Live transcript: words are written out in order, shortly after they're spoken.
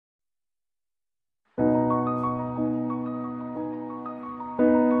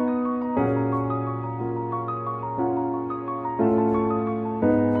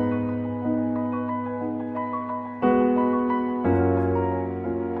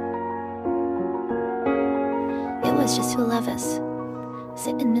was just two lovers,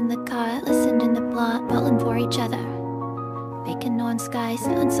 sitting in the car, listening to plot, falling for each other. Vacant on skies,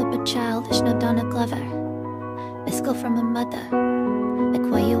 feeling super childish, no Donna Glover. Missed call from a mother, like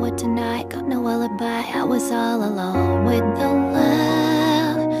where you were tonight, got no alibi. I was all alone with the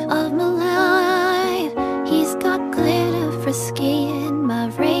love of my life. He's got glitter for skiing, my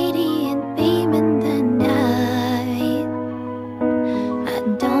radiant beam in the night. I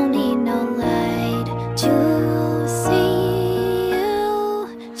don't need no light to see you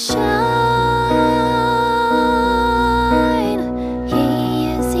shine.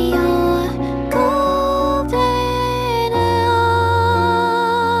 He is your golden hour.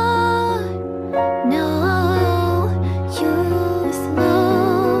 No, you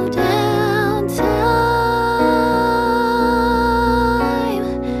slow down time.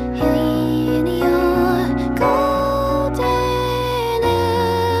 In your golden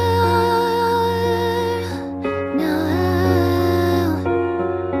hour. No,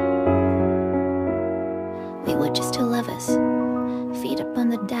 we were just two lovers, feet up on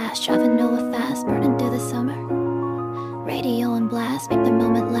the dash, driving nowhere fast, burning through the summer. Radio on blast, make the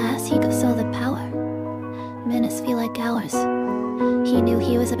moment last. He gives all the power. Minutes feel like hours. He knew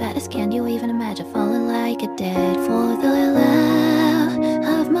he was the baddest. Can you even imagine falling like it did for the love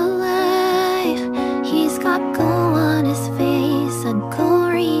of my life? He's got glow on his face, a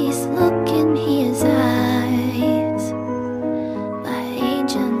glorious look in his eyes. My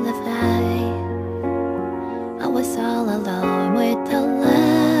agent left eye. I was all alone with the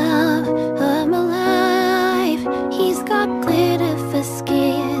love of my life. He's got glitter for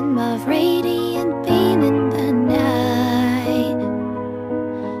skin, my radiant beam in